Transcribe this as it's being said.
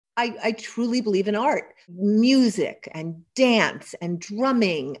I truly believe in art, music and dance and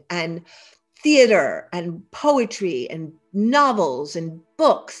drumming and theater and poetry and novels and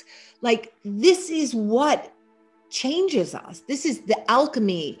books. Like, this is what changes us. This is the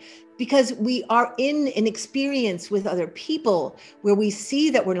alchemy, because we are in an experience with other people where we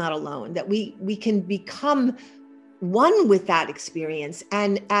see that we're not alone, that we can become one with that experience.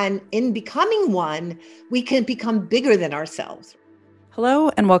 And in becoming one, we can become bigger than ourselves. Hello,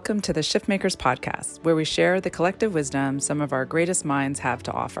 and welcome to the Shiftmakers podcast, where we share the collective wisdom some of our greatest minds have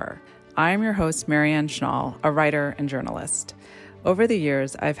to offer. I am your host, Marianne Schnall, a writer and journalist. Over the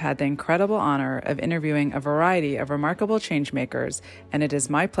years, I've had the incredible honor of interviewing a variety of remarkable changemakers, and it is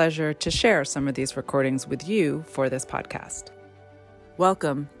my pleasure to share some of these recordings with you for this podcast.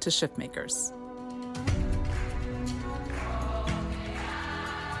 Welcome to Shiftmakers.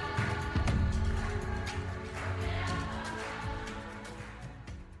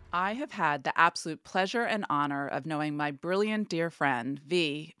 I have had the absolute pleasure and honor of knowing my brilliant dear friend,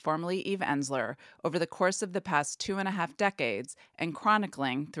 V, formerly Eve Ensler, over the course of the past 2.5 decades, and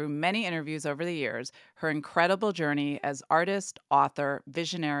chronicling through many interviews over the years her incredible journey as artist, author,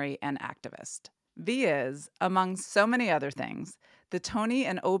 visionary, and activist. V is, among so many other things, the Tony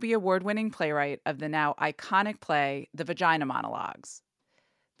and Obie award-winning playwright of the now iconic play, The Vagina Monologues.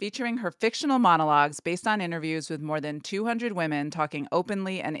 Featuring her fictional monologues based on interviews with more than 200 women talking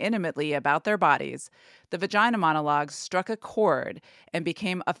openly and intimately about their bodies, the Vagina Monologues struck a chord and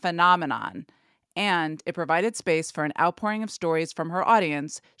became a phenomenon, and it provided space for an outpouring of stories from her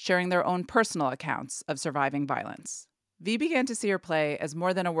audience sharing their own personal accounts of surviving violence. V began to see her play as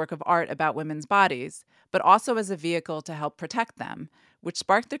more than a work of art about women's bodies, but also as a vehicle to help protect them, which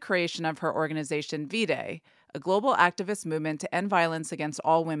sparked the creation of her organization V-Day, a global activist movement to end violence against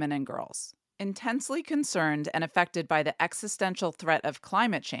all women and girls. Intensely concerned and affected by the existential threat of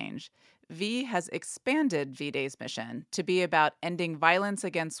climate change, V has expanded V-Day's mission to be about ending violence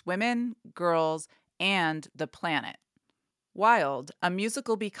against women, girls, and the planet. Wild, a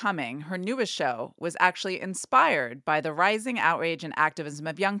musical becoming, her newest show, was actually inspired by the rising outrage and activism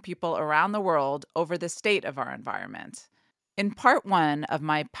of young people around the world over the state of our environment. In part one of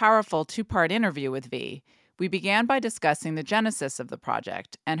my powerful 2-part interview with V, we began by discussing the genesis of the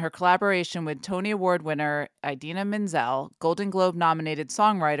project and her collaboration with Tony Award winner Idina Menzel, Golden Globe-nominated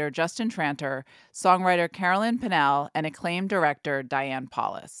songwriter Justin Tranter, songwriter Carolyn Pinnell, and acclaimed director Diane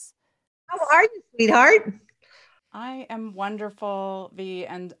Paulus. How are you, sweetheart? I am wonderful, V,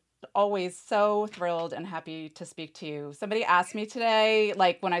 and always so thrilled and happy to speak to you. Somebody asked me today,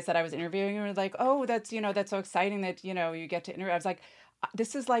 like when I said I was interviewing you, like, oh, that's so exciting that, you get to interview. I was like,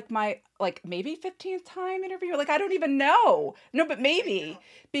 this is like my, maybe 15th time interview. Like, I don't even know. No, but maybe,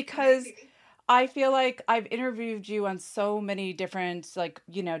 because I feel like I've interviewed you on so many different,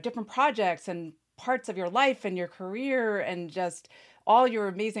 different projects and parts of your life and your career and just all your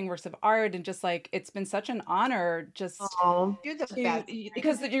amazing works of art, and just it's been such an honor just you're the best.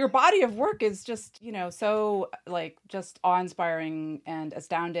 because your body of work is just so just awe-inspiring and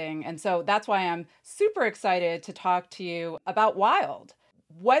astounding, and so that's why I'm super excited to talk to you about Wild.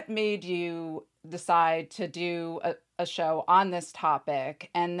 What made you decide to do a show on this topic,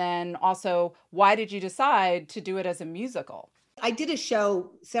 and then also why did you decide to do it as a musical? I did a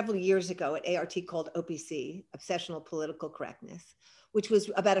show several years ago at ART called OPC, Obsessional Political Correctness, which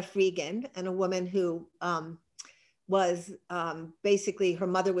was about a freegan and a woman who was basically, her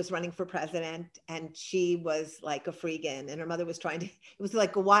mother was running for president and she was like a freegan, and her mother was trying to, it was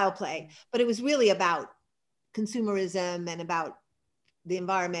like a wild play, but it was really about consumerism and about the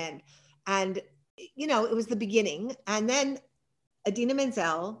environment. And, it was the beginning. And then Idina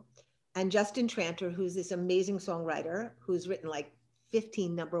Menzel and Justin Tranter, who's this amazing songwriter who's written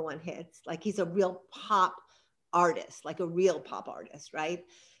 15 #1 hits. He's a real pop artist, a real pop artist, right?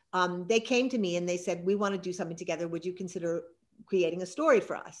 They came to me and they said, we want to do something together. Would you consider creating a story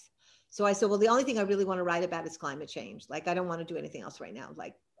for us? So I said, well, the only thing I really want to write about is climate change. I don't want to do anything else right now.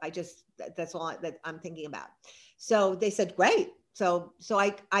 That's all that I'm thinking about. So they said, great. So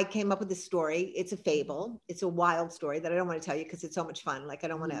I came up with this story. It's a fable. It's a wild story that I don't want to tell you because it's so much fun. I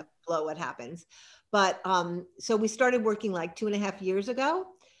don't want to blow what happens. But so we started working 2.5 years ago.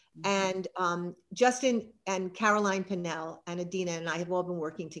 And Justin and Caroline Pinnell and Idina and I have all been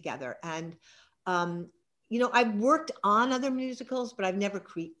working together. And, I've worked on other musicals, but I've never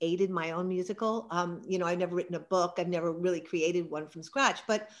created my own musical. I've never written a book. I've never really created one from scratch.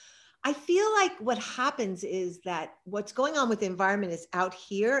 But I feel like what happens is that what's going on with the environment is out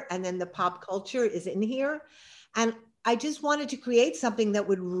here, and then the pop culture is in here. And I just wanted to create something that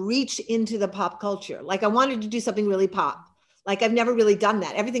would reach into the pop culture. I wanted to do something really pop. Like I've never really done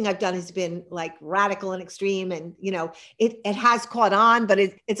that. Everything I've done has been like radical and extreme, and it has caught on, but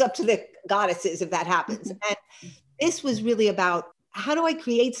it's up to the goddesses if that happens. And this was really about, how do I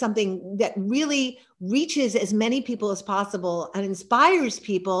create something that really reaches as many people as possible and inspires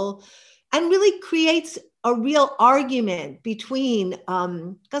people and really creates a real argument between,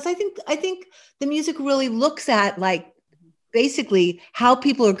 because I think the music really looks at like basically how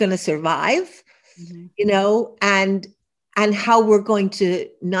people are going to survive, and how we're going to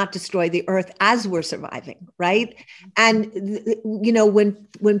not destroy the earth as we're surviving, right? And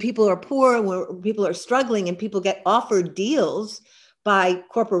when people are poor, when people are struggling, and people get offered deals by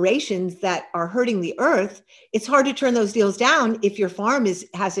corporations that are hurting the earth, it's hard to turn those deals down if your farm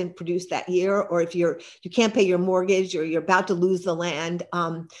hasn't produced that year, or if you can't pay your mortgage, or you're about to lose the land.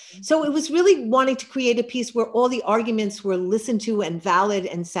 So it was really wanting to create a piece where all the arguments were listened to and valid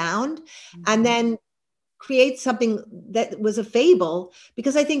and sound, and then create something that was a fable,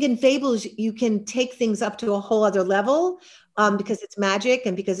 because I think in fables you can take things up to a whole other level, because it's magic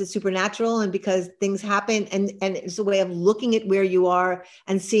and because it's supernatural and because things happen, and it's a way of looking at where you are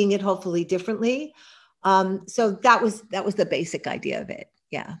and seeing it hopefully differently. So that was the basic idea of it.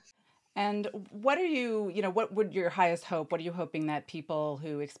 Yeah. And what what would your highest hope? What are you hoping that people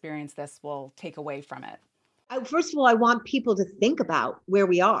who experience this will take away from it? First of all, I want people to think about where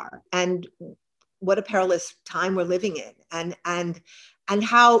we are and what a perilous time we're living in, and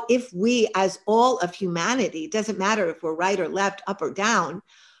how, if we, as all of humanity, doesn't matter if we're right or left, up or down,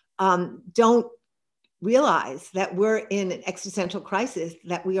 don't realize that we're in an existential crisis,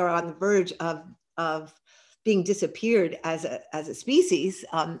 that we are on the verge of being disappeared as a species,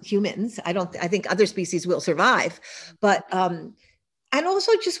 humans. I think other species will survive, but and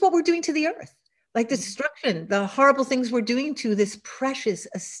also just what we're doing to the earth. Like the destruction, the horrible things we're doing to this precious,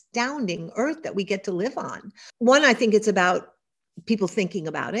 astounding earth that we get to live on. One, I think it's about people thinking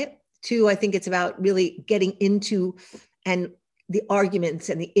about it. Two, I think it's about really getting into and the arguments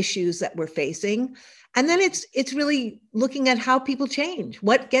and the issues that we're facing. And then it's really looking at how people change,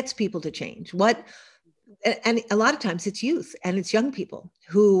 what gets people to change, and a lot of times it's youth and it's young people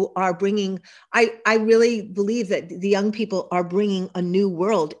who are bringing, I really believe that the young people are bringing a new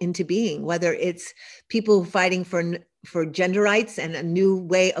world into being, whether it's people fighting for gender rights and a new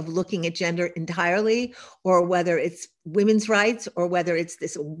way of looking at gender entirely, or whether it's women's rights, or whether it's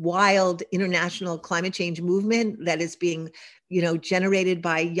this wild international climate change movement that is being, generated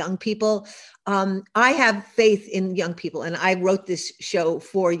by young people. I have faith in young people, and I wrote this show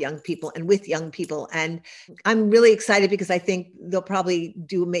for young people and with young people. And I'm really excited because I think they'll probably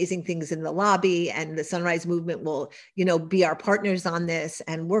do amazing things in the lobby, and the Sunrise Movement will, be our partners on this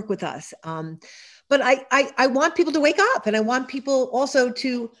and work with us. But I want people to wake up, and I want people also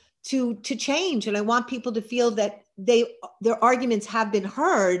to change, and I want people to feel that their arguments have been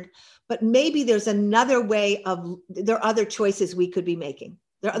heard, but maybe there's another way there are other choices we could be making.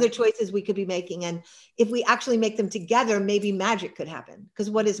 There are other choices we could be making, and if we actually make them together, maybe magic could happen. Because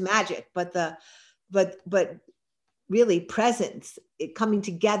what is magic but really presence, coming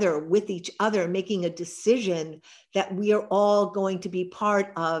together with each other, making a decision that we are all going to be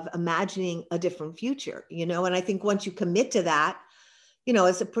part of imagining a different future, And I think once you commit to that,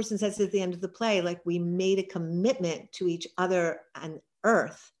 as the person says at the end of the play, like, we made a commitment to each other and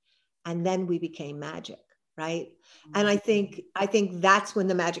earth, and then we became magic, right? And I think that's when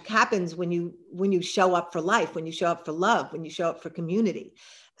the magic happens, when you show up for life, when you show up for love, when you show up for community.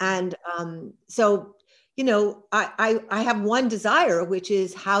 And so I have one desire, which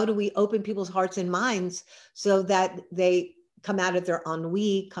is, how do we open people's hearts and minds so that they come out of their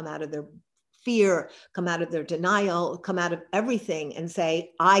ennui, come out of their fear, come out of their denial, come out of everything, and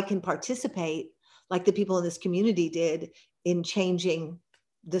say, I can participate, like the people in this community did, in changing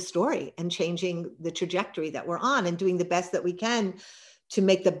the story and changing the trajectory that we're on, and doing the best that we can to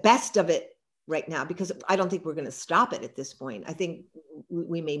make the best of it right now, because I don't think we're going to stop it at this point. I think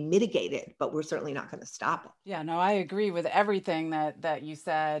we may mitigate it, but we're certainly not going to stop it. Yeah, no, I agree with everything that you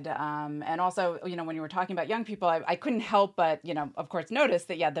said. And also, when you were talking about young people, I couldn't help but, of course, notice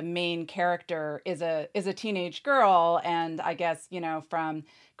that, yeah, the main character is a teenage girl. And I guess, from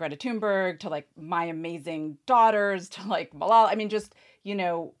Greta Thunberg to like My Amazing Daughters to like Malala, I mean, just,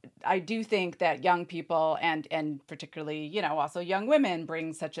 I do think that young people and particularly, also young women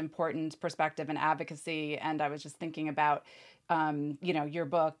bring such important perspective and advocacy. And I was just thinking about, your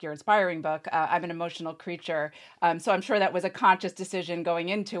book, your inspiring book, I'm an Emotional Creature. So I'm sure that was a conscious decision going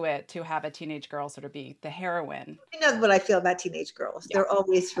into it to have a teenage girl sort of be the heroine. What I feel about teenage girls. Yeah. They're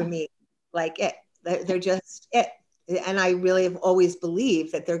always, for me, like it. They're just it. And I really have always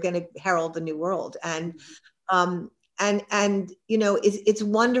believed that they're going to herald the new world. And and it's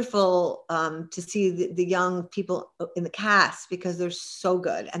wonderful to see the young people in the cast, because they're so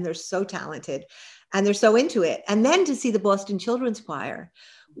good and they're so talented and they're so into it. And then to see the Boston Children's Choir,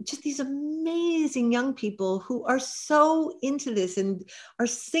 just these amazing young people who are so into this and are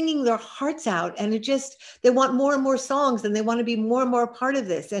singing their hearts out, and they want more and more songs, and they want to be more and more a part of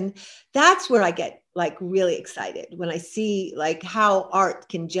this. And that's where I get like really excited, when I see like how art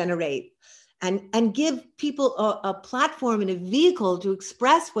can generate and give people a platform and a vehicle to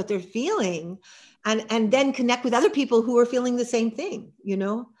express what they're feeling, and then connect with other people who are feeling the same thing,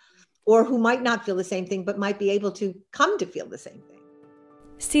 or who might not feel the same thing, but might be able to come to feel the same thing.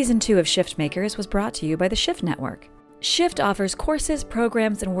 Season 2 of Shift Makers was brought to you by the Shift Network. Shift offers courses,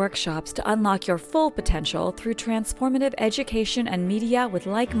 programs, and workshops to unlock your full potential through transformative education and media with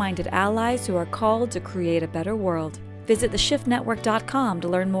like-minded allies who are called to create a better world. Visit theshiftnetwork.com to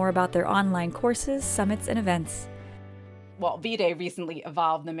learn more about their online courses, summits, and events. Well, V-Day recently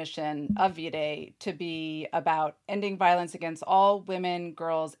evolved the mission of V-Day to be about ending violence against all women,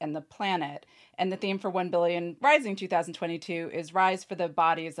 girls, and the planet. And the theme for 1 Billion Rising 2022 is Rise for the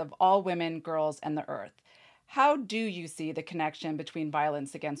Bodies of All Women, Girls, and the Earth. How do you see the connection between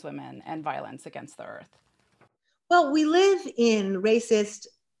violence against women and violence against the earth? Well, we live in racist,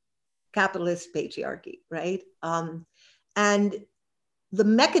 capitalist patriarchy, right? And the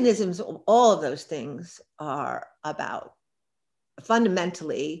mechanisms of all of those things are about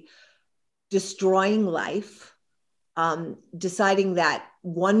fundamentally destroying life, deciding that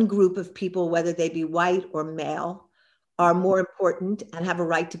one group of people, whether they be white or male, are more important and have a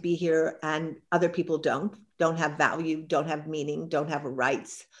right to be here, and other people don't have value, don't have meaning, don't have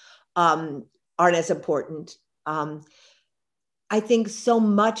rights, aren't as important. I think so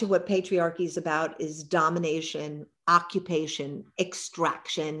much of what patriarchy is about is domination, occupation,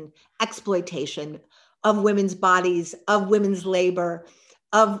 extraction, exploitation of women's bodies, of women's labor,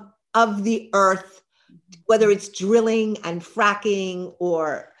 of the earth, whether it's drilling and fracking,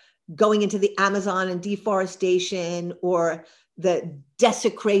 or going into the Amazon and deforestation, or the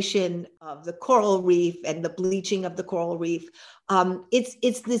desecration of the coral reef and the bleaching of the coral reef.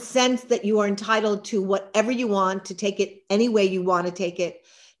 It's the sense that you are entitled to whatever you want, to take it any way you want to take it,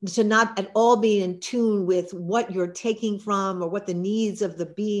 to not at all be in tune with what you're taking from or what the needs of the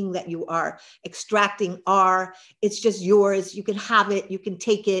being that you are extracting are. It's just yours. You can have it, you can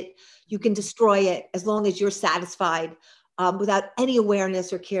take it, you can destroy it, as long as you're satisfied, without any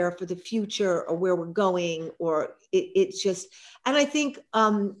awareness or care for the future or where we're going, or it's just, and I think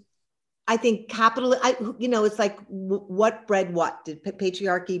capital, it's like what bred what? Did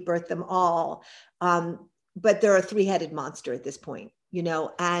patriarchy birth them all? But they're a three-headed monster at this point,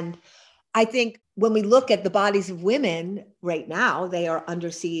 and I think when we look at the bodies of women right now, they are under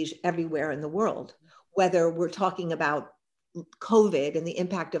siege everywhere in the world, whether we're talking about COVID and the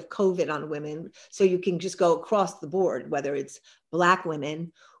impact of COVID on women. So you can just go across the board, whether it's Black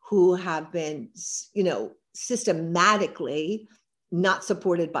women who have been, systematically not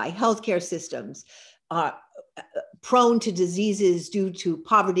supported by healthcare systems, prone to diseases due to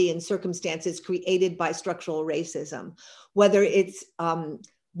poverty and circumstances created by structural racism, whether it's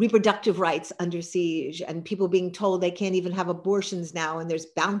reproductive rights under siege and people being told they can't even have abortions now, and there's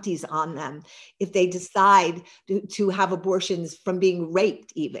bounties on them if they decide to have abortions from being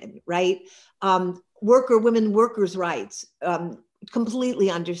raped even, right? Women workers' rights,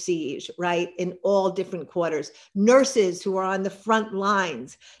 completely under siege, right? In all different quarters. Nurses who are on the front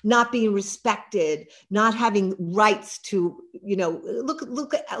lines, not being respected, not having rights to,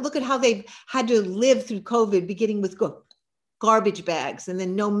 look at how they've had to live through COVID, beginning with garbage bags, and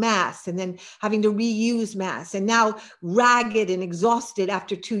then no masks, and then having to reuse masks, and now ragged and exhausted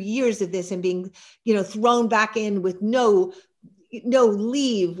after 2 years of this, and being, thrown back in with no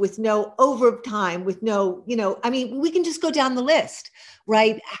leave, with no overtime, with no, we can just go down the list,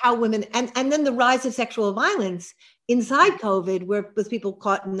 right? How women, and then the rise of sexual violence inside COVID, with people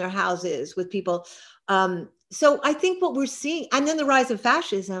caught in their houses, with people. So I think what we're seeing, and then the rise of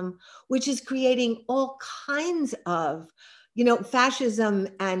fascism, which is creating all kinds of, fascism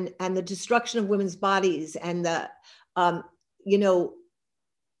and the destruction of women's bodies, and the,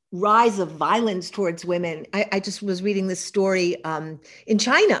 rise of violence towards women. I just was reading this story in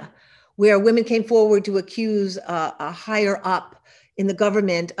China, where women came forward to accuse a higher up in the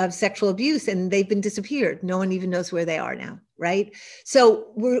government of sexual abuse, and they've been disappeared. No one even knows where they are now, right?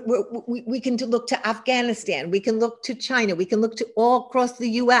 So we can look to Afghanistan, we can look to China, we can look to all across the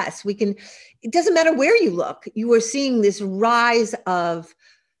US. It doesn't matter where you look, you are seeing this rise of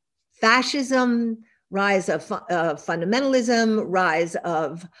fascism, rise of fundamentalism, rise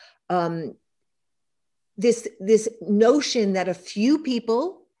of this notion that a few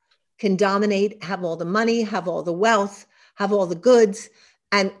people can dominate, have all the money, have all the wealth, have all the goods,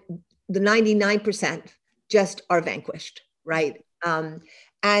 and the 99% just are vanquished, right?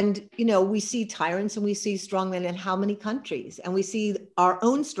 And, we see tyrants and we see strongmen in how many countries, and we see our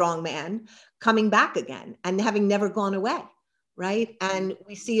own strongman coming back again and having never gone away, right? And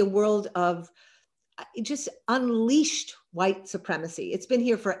we see a world of just unleashed white supremacy. It's been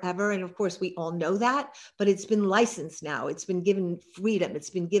here forever. And of course, we all know that, but it's been licensed now. It's been given freedom. It's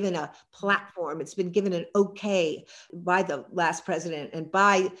been given a platform. It's been given an okay by the last president and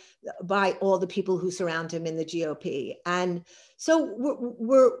by all the people who surround him in the GOP. And so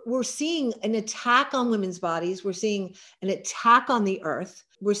we're seeing an attack on women's bodies. We're seeing an attack on the earth.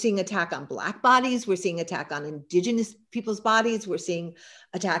 We're seeing attack on Black bodies. We're seeing attack on Indigenous people's bodies. We're seeing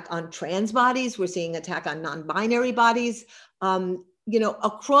attack on trans bodies. We're seeing attack on non-binary bodies,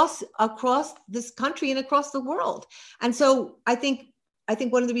 across this country and across the world. And so I think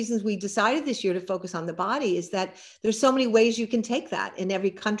one of the reasons we decided this year to focus on the body is that there's so many ways you can take that in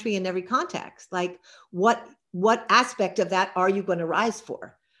every country, in every context. Like what aspect of that are you going to rise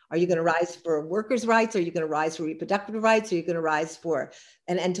for? Are you going to rise for workers' rights? Are you going to rise for reproductive rights? Are you going to rise for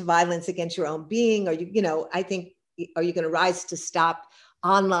an end to violence against your own being? Are you going to rise to stop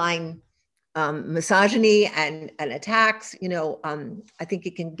online misogyny and attacks? I think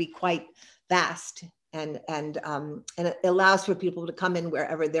it can be quite vast, and it allows for people to come in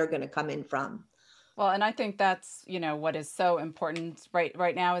wherever they're going to come in from. Well, and I think that's, what is so important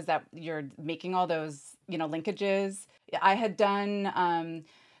right now is that you're making all those, linkages. I had done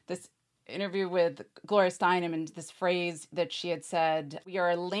this interview with Gloria Steinem, and this phrase that she had said, "We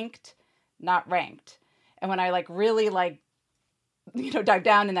are linked, not ranked." And when I really dive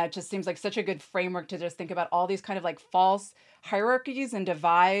down in that, it just seems like such a good framework to just think about all these kind of false hierarchies and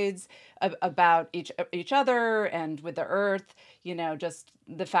divides about each other and with the earth, just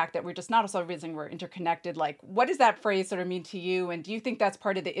the fact that we're just not also realizing we're interconnected. What does that phrase sort of mean to you? And do you think that's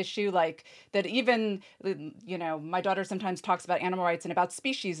part of the issue? That even, my daughter sometimes talks about animal rights and about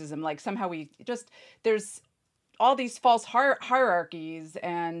speciesism, somehow there's all these false hierarchies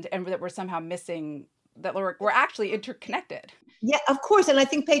and that we're somehow missing, that we're actually interconnected. Yeah, of course. And I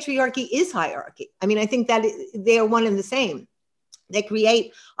think patriarchy is hierarchy. I mean, I think that they are one and the same. They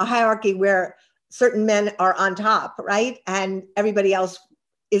create a hierarchy where certain men are on top, right? And everybody else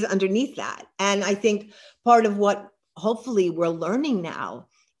is underneath that. And I think part of what hopefully we're learning now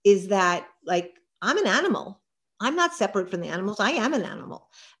is that I'm an animal. I'm not separate from the animals. I am an animal.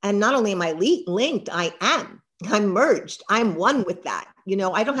 And not only am I linked, I'm merged. I'm one with that.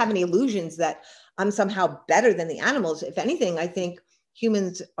 I don't have any illusions that I'm somehow better than the animals. If anything, I think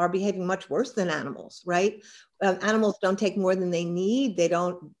humans are behaving much worse than animals, right? Animals don't take more than they need. They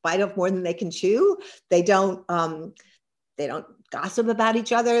don't bite off more than they can chew. They don't gossip about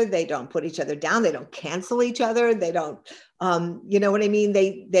each other. They don't put each other down. They don't cancel each other. They don't, you know what I mean?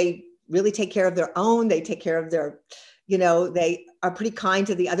 They really take care of their own. They take care of their, they are pretty kind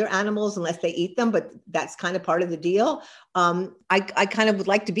to the other animals unless they eat them, but that's kind of part of the deal. I kind of would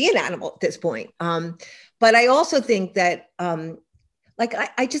like to be an animal at this point. But I also think that,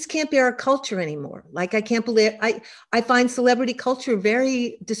 I just can't bear a culture anymore. I can't believe, I find celebrity culture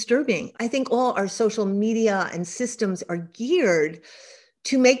very disturbing. I think all our social media and systems are geared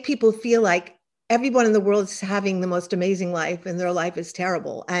to make people feel like everyone in the world is having the most amazing life and their life is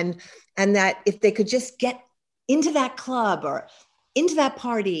terrible. And that if they could just get into that club or into that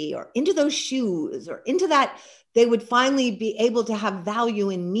party or into those shoes or into that, they would finally be able to have value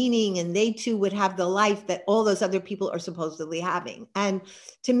and meaning, and they too would have the life that all those other people are supposedly having. And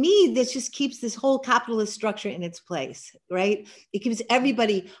to me, this just keeps this whole capitalist structure in its place, right? It keeps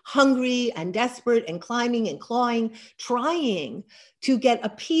everybody hungry and desperate and climbing and clawing, trying to get a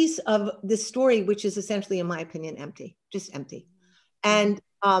piece of this story, which is essentially, in my opinion, empty, just empty. And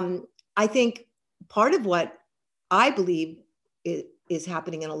I think part of what I believe is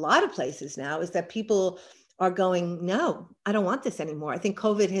happening in a lot of places now is that people are going, no, I don't want this anymore. I think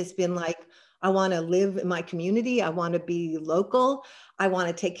COVID has been I want to live in my community. I want to be local. I want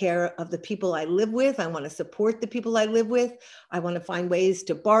to take care of the people I live with. I want to support the people I live with. I want to find ways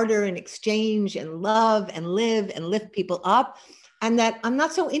to barter and exchange and love and live and lift people up. And that I'm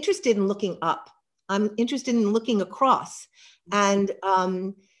not so interested in looking up. I'm interested in looking across.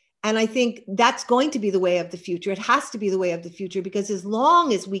 And I think that's going to be the way of the future. It has to be the way of the future, because as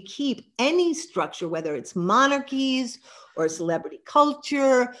long as we keep any structure, whether it's monarchies or celebrity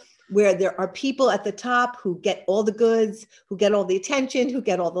culture, where there are people at the top who get all the goods, who get all the attention, who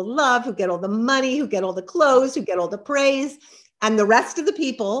get all the love, who get all the money, who get all the clothes, who get all the praise, and the rest of the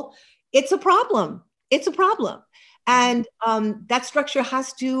people, it's a problem. It's a problem. And that structure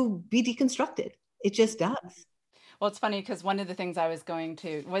has to be deconstructed. It just does. Well, it's funny because one of the things I was going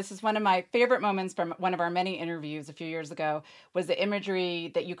to, this is one of my favorite moments from one of our many interviews a few years ago, was the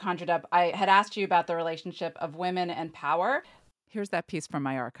imagery that you conjured up. I had asked you about the relationship of women and power. Here's that piece from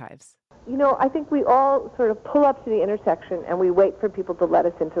my archives. I think we all sort of pull up to the intersection and we wait for people to let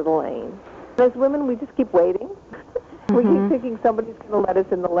us into the lane. As women, we just keep waiting. We keep thinking somebody's going to let us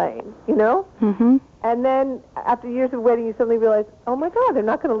in the lane, And then after years of waiting, you suddenly realize, oh my God, they're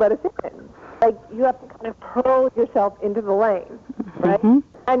not going to let us in. Like, you have to kind of hurl yourself into the lane, right?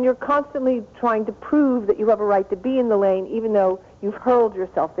 And you're constantly trying to prove that you have a right to be in the lane, even though you've hurled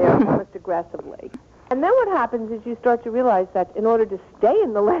yourself there almost aggressively. And then what happens is you start to realize that in order to stay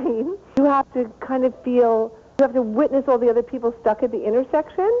in the lane, you have to kind of feel, you have to witness all the other people stuck at the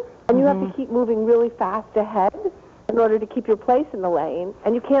intersection, and you have to keep moving really fast ahead in order to keep your place in the lane,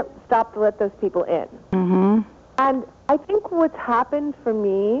 and you can't stop to let those people in. And I think what's happened for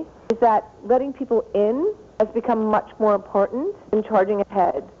me is that letting people in has become much more important than charging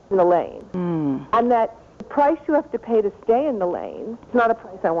ahead in the lane. And that the price you have to pay to stay in the lane is not a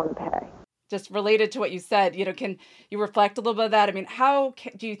price I want to pay. Just related to what you said, can you reflect a little bit of that? I mean, how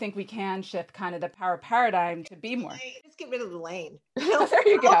do you think we can shift kind of the power paradigm to be more? Just get rid of the lane. There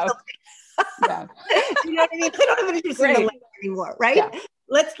you go. Yeah. You know what I mean? I don't have an interest in the lane anymore, right? Yeah.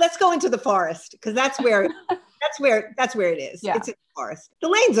 Let's go into the forest, because that's where it is. Yeah. It's in the forest. The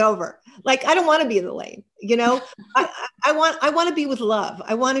lane's over. Like, I don't want to be in the lane. I want to be with love.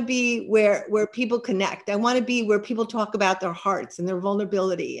 I want to be where people connect. I want to be where people talk about their hearts and their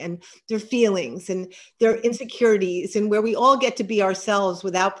vulnerability and their feelings and their insecurities, and where we all get to be ourselves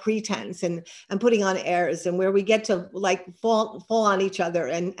without pretense and putting on airs, and where we get to like fall on each other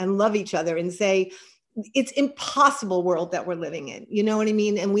and love each other and say, it's impossible world that we're living in. You know what I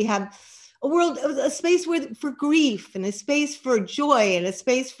mean? And we have a space for grief, and a space for joy, and a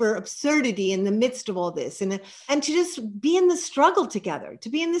space for absurdity in the midst of all this, and to just be in the struggle together, to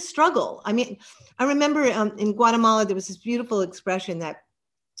be in the struggle. I mean, I remember in Guatemala, there was this beautiful expression that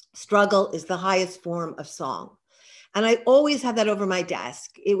struggle is the highest form of song. And I always had that over my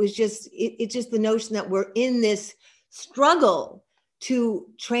desk. It was just, it's just the notion that we're in this struggle to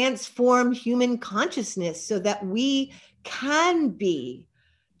transform human consciousness so that we can be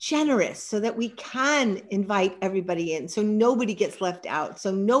generous, so that we can invite everybody in, so nobody gets left out,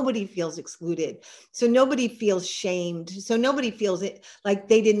 so nobody feels excluded, so nobody feels shamed, so nobody feels it like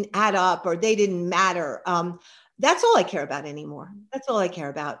they didn't add up or they didn't matter. That's all I care about anymore. That's all I care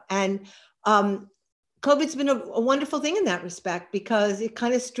about. And COVID's been a wonderful thing in that respect, because it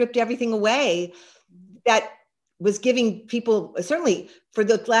kind of stripped everything away that was giving people, certainly for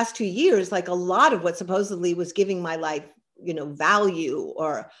the last 2 years, like a lot of what supposedly was giving my life, value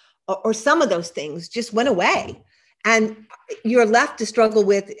or some of those things just went away. And you're left to struggle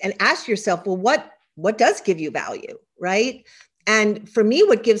with and ask yourself, well, what does give you value, right? And for me,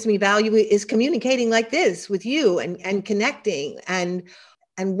 what gives me value is communicating like this with you and connecting and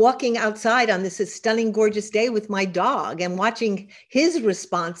walking outside on this stunning, gorgeous day with my dog and watching his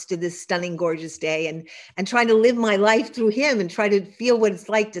response to this stunning, gorgeous day and trying to live my life through him and try to feel what it's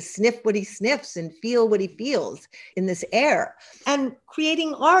like to sniff what he sniffs and feel what he feels in this air, and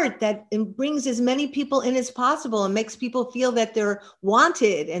creating art that brings as many people in as possible and makes people feel that they're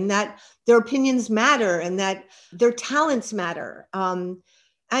wanted and that their opinions matter and that their talents matter.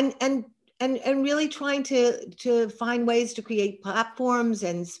 And really trying to find ways to create platforms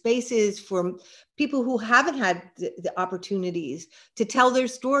and spaces for people who haven't had the opportunities to tell their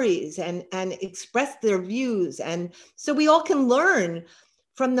stories and express their views. And so we all can learn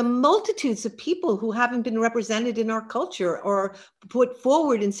from the multitudes of people who haven't been represented in our culture or put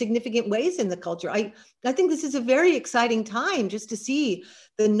forward in significant ways in the culture. I think this is a very exciting time just to see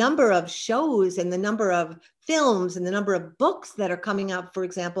the number of shows and the number of films and the number of books that are coming out, for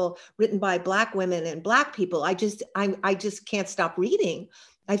example, written by Black women and Black people. I just can't stop reading.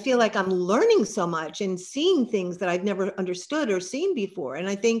 I feel like I'm learning so much and seeing things that I've never understood or seen before. And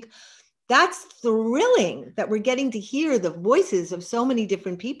I think that's thrilling that we're getting to hear the voices of so many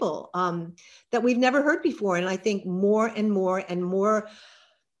different people that we've never heard before. And I think more and more and more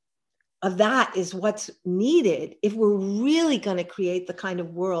of that is what's needed if we're really going to create the kind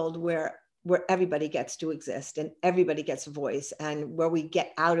of world where everybody gets to exist and everybody gets a voice, and where we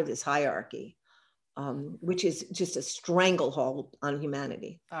get out of this hierarchy, which is just a stranglehold on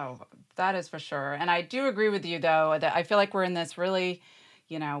humanity. Oh, that is for sure. And I do agree with you, though, that I feel like we're in this really,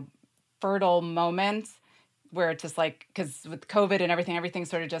 fertile moment where it's just like, because with COVID and everything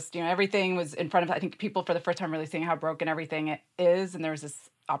sort of just, everything was in front of, I think, people for the first time really seeing how broken everything is. And there was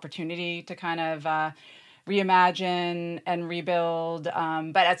this opportunity to kind of reimagine and rebuild.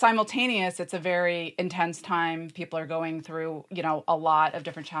 But at simultaneous, it's a very intense time. People are going through, a lot of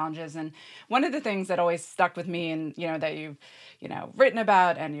different challenges. And one of the things that always stuck with me and, that you've, written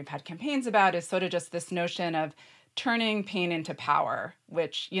about and you've had campaigns about is sort of just this notion of turning pain into power,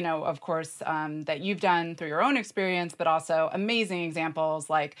 which, of course, that you've done through your own experience, but also amazing examples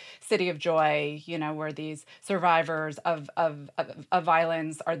like City of Joy, where these survivors of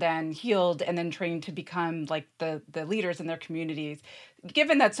violence are then healed and then trained to become like the leaders in their communities.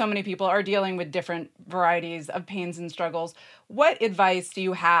 Given that so many people are dealing with different varieties of pains and struggles, what advice do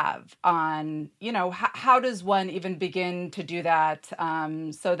you have on, how does one even begin to do that,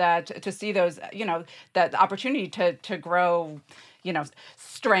 so that to see those, that opportunity to grow,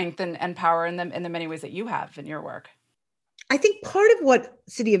 strength and power in the many ways that you have in your work? I think part of what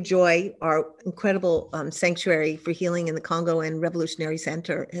City of Joy, our incredible sanctuary for healing in the Congo and Revolutionary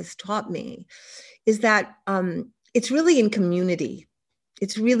Center, has taught me is that it's really in community.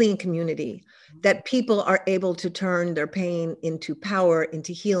 It's really in community that people are able to turn their pain into power,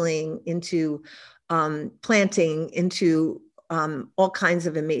 into healing, into planting, into all kinds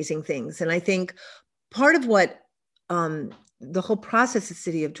of amazing things. And I think part of what the whole process of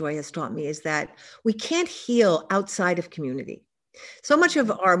City of Joy has taught me is that we can't heal outside of community. So much of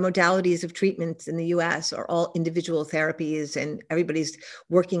our modalities of treatments in the US are all individual therapies, and everybody's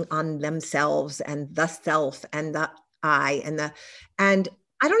working on themselves and the self and the I and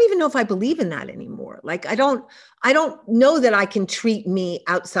I don't even know if I believe in that anymore. Like I don't know that I can treat me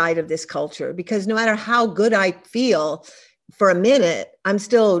outside of this culture, because no matter how good I feel for a minute, I'm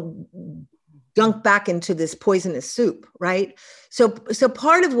still dunked back into this poisonous soup, right? So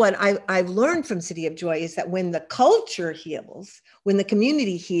part of what I've learned from City of Joy is that when the culture heals, when the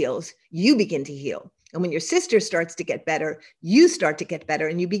community heals, you begin to heal. And when your sister starts to get better, you start to get better.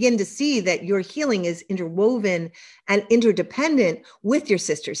 And you begin to see that your healing is interwoven and interdependent with your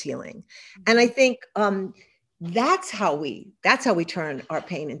sister's healing. And I think that's how we turn our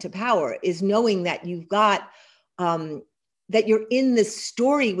pain into power, is knowing that you've got, that you're in this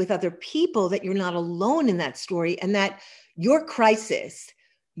story with other people, that you're not alone in that story, and that your crisis,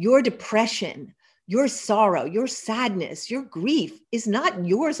 your depression, your sorrow, your sadness, your grief is not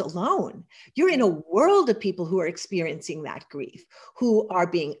yours alone. You're in a world of people who are experiencing that grief, who are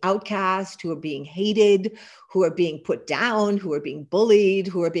being outcast, who are being hated, who are being put down, who are being bullied,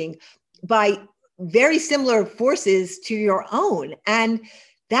 who are being by very similar forces to your own. And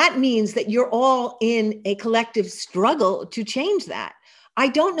that means that you're all in a collective struggle to change that. I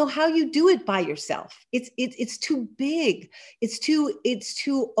don't know how you do it by yourself. It's too big. It's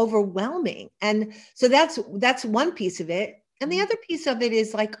too overwhelming. And so that's one piece of it. And the other piece of it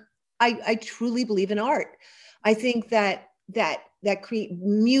is like, I truly believe in art. I think that create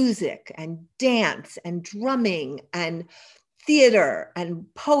music and dance and drumming and theater and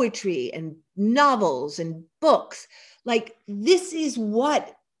poetry and novels and books. Like, this is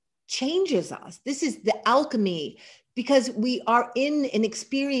what changes us. This is the alchemy, because we are in an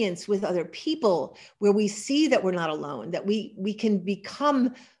experience with other people where we see that we're not alone, that we can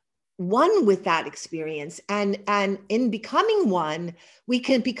become one with that experience. And in becoming one, we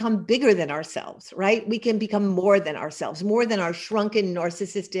can become bigger than ourselves, right? We can become more than ourselves, more than our shrunken,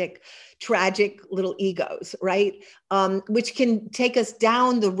 narcissistic, tragic little egos, right? Which can take us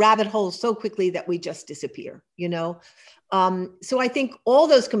down the rabbit hole so quickly that we just disappear, So I think all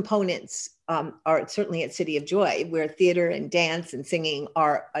those components are certainly at City of Joy, where theater and dance and singing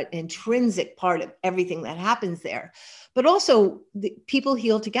are an intrinsic part of everything that happens there. But also, people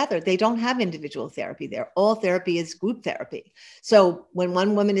heal together. They don't have individual therapy there. All therapy is group therapy. So when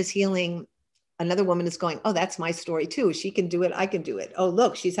one woman is healing, another woman is going, oh, that's my story too. She can do it. I can do it. Oh,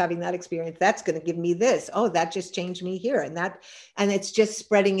 look, she's having that experience. That's going to give me this. Oh, that just changed me here. And it's just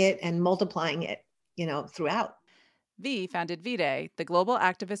spreading it and multiplying it, throughout. V founded V-Day, the global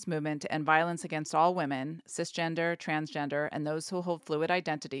activist movement to end violence against all women, cisgender, transgender, and those who hold fluid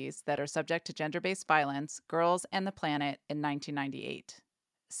identities that are subject to gender-based violence, girls, and the planet in 1998.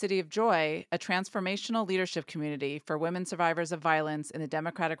 City of Joy, a transformational leadership community for women survivors of violence in the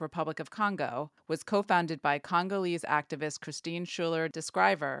Democratic Republic of Congo, was co-founded by Congolese activist Christine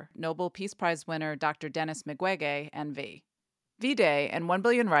Schuller-Descriver, Nobel Peace Prize winner Dr. Denis Mukwege, and V. V-Day and 1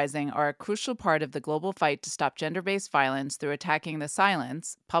 Billion Rising are a crucial part of the global fight to stop gender-based violence through attacking the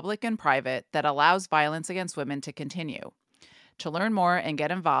silence, public and private, that allows violence against women to continue. To learn more and get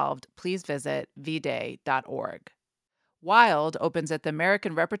involved, please visit vday.org. Wild opens at the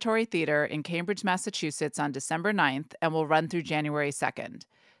American Repertory Theater in Cambridge, Massachusetts on December 9th and will run through January 2nd.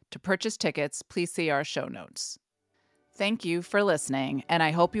 To purchase tickets, please see our show notes. Thank you for listening, and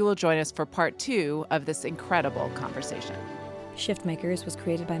I hope you will join us for part 2 of this incredible conversation. Shiftmakers was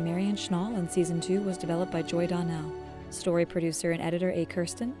created by Marianne Schnall, and Season 2 was developed by Joy Donnell. Story producer and editor A.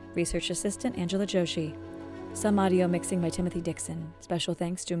 Kirsten. Research assistant Angela Joshi. Some audio mixing by Timothy Dixon. Special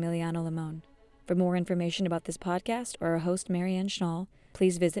thanks to Emiliano Limon. For more information about this podcast or our host Marianne Schnall,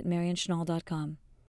 please visit marianneschnall.com.